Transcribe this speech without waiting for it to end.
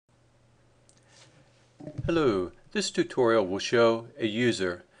Hello, this tutorial will show a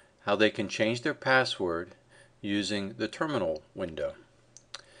user how they can change their password using the terminal window.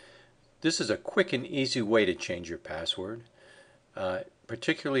 This is a quick and easy way to change your password,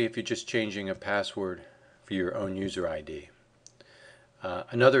 particularly if you're just changing a password for your own user ID.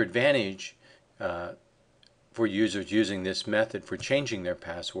 Another advantage for users using this method for changing their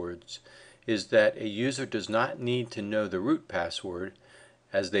passwords is that a user does not need to know the root password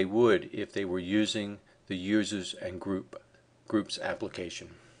as they would if they were using the users and groups application.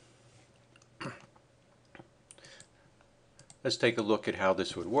 Let's take a look at how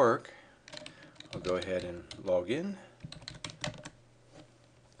this would work. I'll go ahead and log in.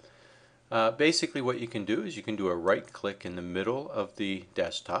 Basically what you can do is you can do a right click in the middle of the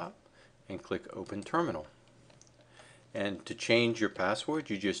desktop and click Open Terminal. And to change your password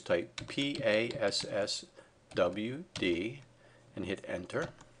you just type passwd and hit enter.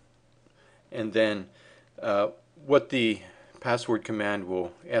 And then what the password command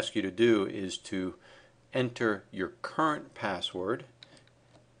will ask you to do is to enter your current password,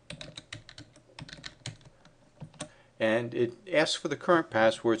 and it asks for the current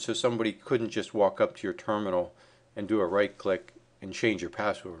password so somebody couldn't just walk up to your terminal and do a right click and change your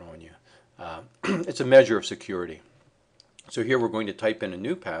password on you. It's a measure of security. So here we're going to type in a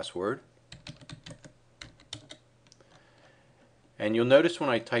new password, and you'll notice when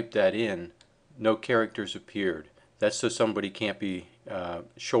I type that in no characters appeared. That's so somebody can't be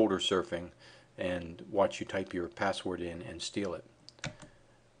shoulder surfing and watch you type your password in and steal it.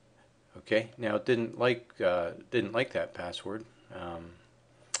 Okay, now it didn't like that password,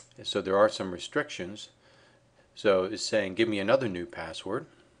 so there are some restrictions. So it's saying give me another new password,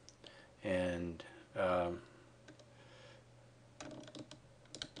 and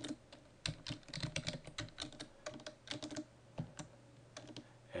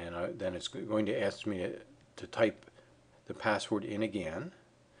then it's going to ask me to type the password in again.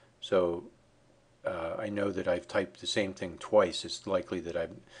 So I know that I've typed the same thing twice. It's likely that I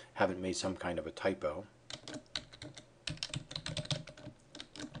haven't made some kind of a typo.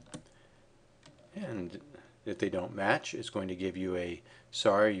 And if they don't match, it's going to give you a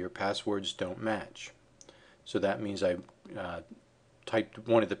sorry, your passwords don't match. So that means I typed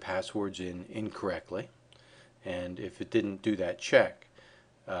one of the passwords in incorrectly, and if it didn't do that check,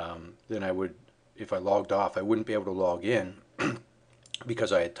 then I would, if I logged off, I wouldn't be able to log in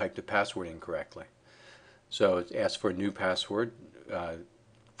because I had typed the password incorrectly. So it asks for a new password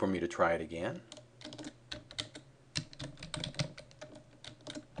for me to try it again.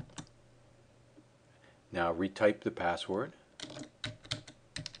 Now retype the password.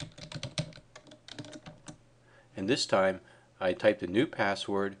 And this time I typed a new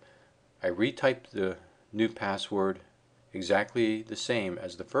password. I retyped the new password exactly the same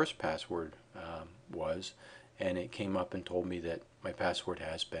as the first password was, and it came up and told me that my password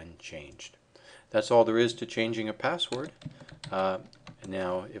has been changed. That's all there is to changing a password. And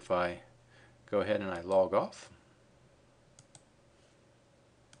now if I go ahead and I log off,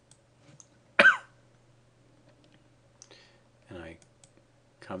 and I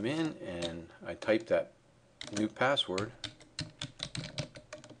come in and I type that new password,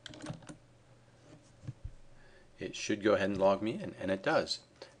 it should go ahead and log me in, and it does.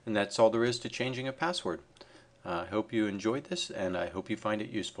 And that's all there is to changing a password. I hope you enjoyed this, and I hope you find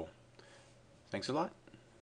it useful. Thanks a lot.